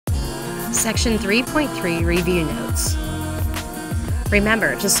Section 3.3 Review Notes.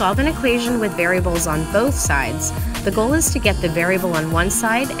 Remember, to solve an equation with variables on both sides, the goal is to get the variable on one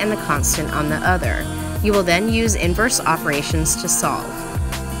side and the constant on the other. You will then use inverse operations to solve.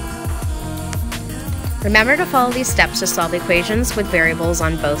 Remember to follow these steps to solve equations with variables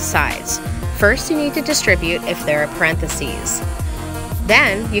on both sides. First, you need to distribute if there are parentheses.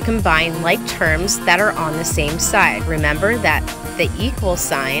 Then, you combine like terms that are on the same side. Remember that the equal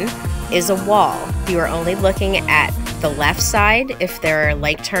sign is a wall. You are only looking at the left side if there are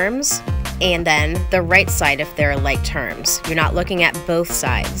like terms, and then the right side if there are like terms. You're not looking at both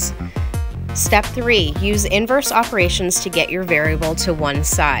sides. Step 3. Use inverse operations to get your variable to one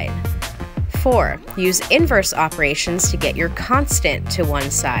side. 4. Use inverse operations to get your constant to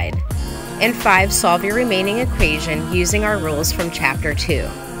one side. And 5. Solve your remaining equation using our rules from Chapter 2.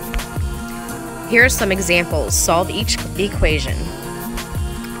 Here are some examples. Solve each equation.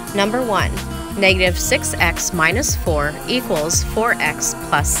 Number 1. Negative 6x minus 4 equals 4x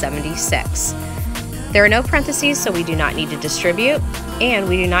plus 76. There are no parentheses, so we do not need to distribute, and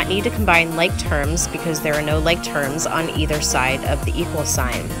we do not need to combine like terms because there are no like terms on either side of the equal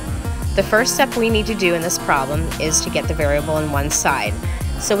sign. The first step we need to do in this problem is to get the variable on one side.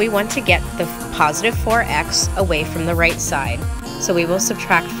 So we want to get the positive 4x away from the right side. So we will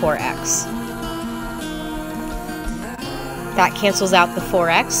subtract 4x. That cancels out the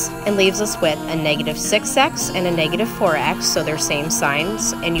 4x and leaves us with a negative 6x and a negative 4x, so they're same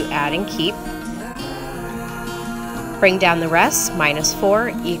signs, and you add and keep. Bring down the rest, minus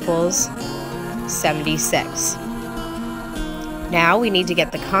 4 equals 76. Now we need to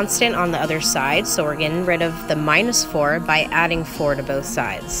get the constant on the other side, so we're getting rid of the minus 4 by adding 4 to both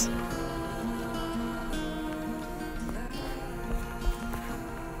sides.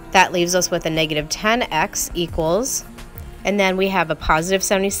 That leaves us with a negative 10x equals, and then we have a positive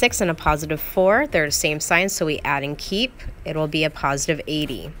 76 and a positive 4. They're the same sign, so we add and keep. It will be a positive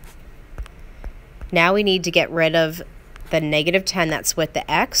 80. Now we need to get rid of the negative 10 that's with the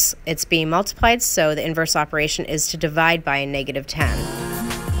x. It's being multiplied, so the inverse operation is to divide by a negative 10.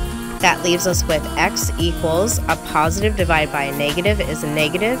 That leaves us with x equals a positive divided by a negative is a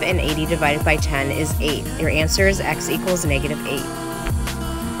negative, and 80 divided by 10 is 8. Your answer is x equals negative 8.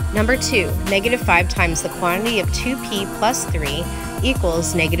 Number 2, negative 5 times the quantity of 2p plus 3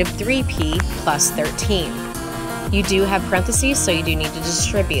 equals negative 3p plus 13. You do have parentheses, so you do need to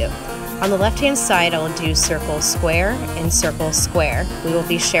distribute. On the left-hand side, I will do circle square and circle square. We will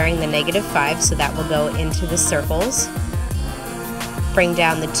be sharing the negative 5, so that will go into the circles. Bring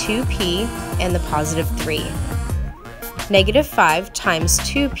down the 2p and the positive 3. Negative 5 times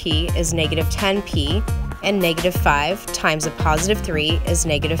 2p is negative 10p, and negative 5 times a positive 3 is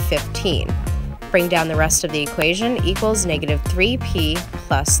negative 15. Bring down the rest of the equation equals negative 3p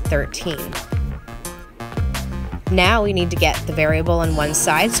plus 13. Now we need to get the variable on one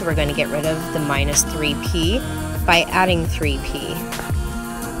side, so we're going to get rid of the minus 3p by adding 3p.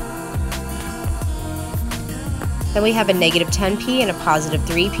 Then we have a negative 10p and a positive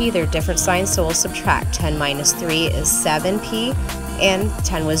 3p. They're different signs, so we'll subtract. 10 minus 3 is 7p, and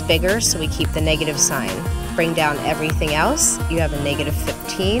 10 was bigger, so we keep the negative sign. Bring down everything else. You have a negative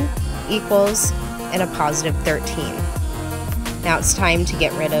 15 equals and a positive 13. Now it's time to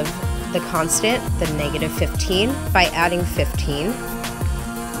get rid of the constant, the negative 15, by adding 15.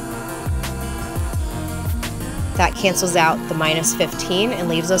 That cancels out the minus 15 and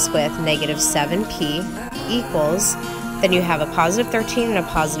leaves us with negative 7p equals, then you have a positive 13 and a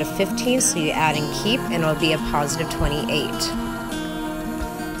positive 15, so you add and keep, and it'll be a positive 28.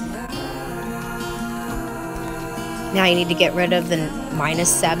 Now you need to get rid of the minus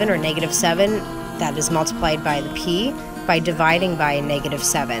 7 or negative 7 that is multiplied by the p by dividing by a negative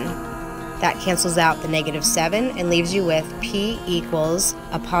 7. That cancels out the negative 7 and leaves you with p equals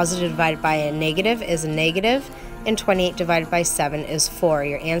a positive divided by a negative is a negative, and 28 divided by 7 is 4.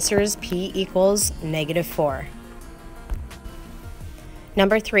 Your answer is p equals negative 4.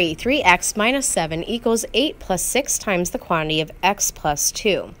 Number 3, 3x minus 7 equals 8 plus 6 times the quantity of x plus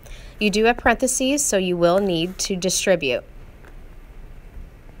 2. You do have parentheses, so you will need to distribute.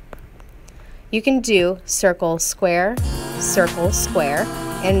 You can do circle square,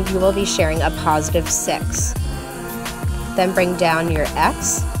 and you will be sharing a positive 6. Then bring down your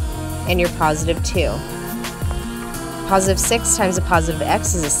x and your positive 2. Positive 6 times a positive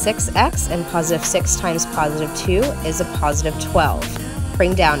x is a 6x, and positive 6 times positive 2 is a positive 12.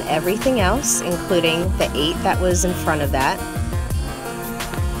 Bring down everything else, including the 8 that was in front of that,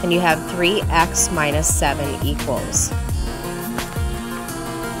 and you have 3x minus 7 equals.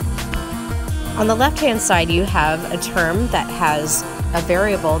 On the left-hand side, you have a term that has a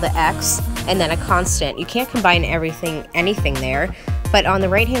variable, the x, and then a constant. You can't combine anything there, but on the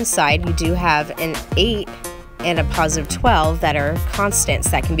right-hand side, you do have an 8 and a positive 12 that are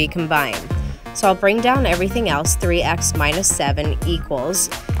constants that can be combined. So I'll bring down everything else, 3x minus 7 equals,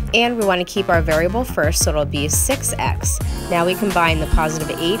 and we want to keep our variable first, so it'll be 6x. Now we combine the positive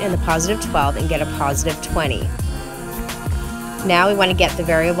 8 and the positive 12 and get a positive 20. Now we want to get the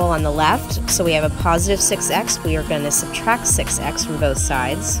variable on the left, so we have a positive 6x. We are going to subtract 6x from both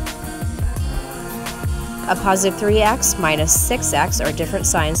sides. A positive 3x minus 6x are different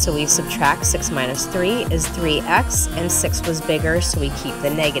signs, so we subtract 6 minus 3 is 3x, and 6 was bigger, so we keep the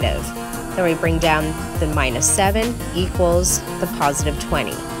negative. Then we bring down the minus 7 equals the positive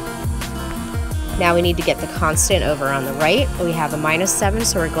 20. Now we need to get the constant over on the right. We have a minus 7,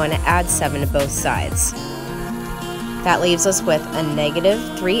 so we're going to add 7 to both sides. That leaves us with a negative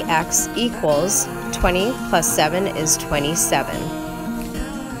 3x equals 20 plus 7 is 27.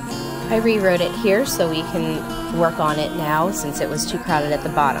 I rewrote it here so we can work on it now since it was too crowded at the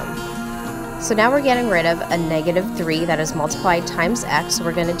bottom. So now we're getting rid of a negative 3 that is multiplied times x, so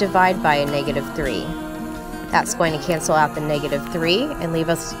we're going to divide by a negative 3. That's going to cancel out the negative 3 and leave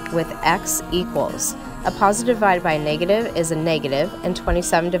us with x equals. A positive divided by a negative is a negative, and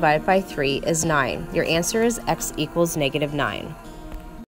 27 divided by 3 is 9. Your answer is x equals negative 9.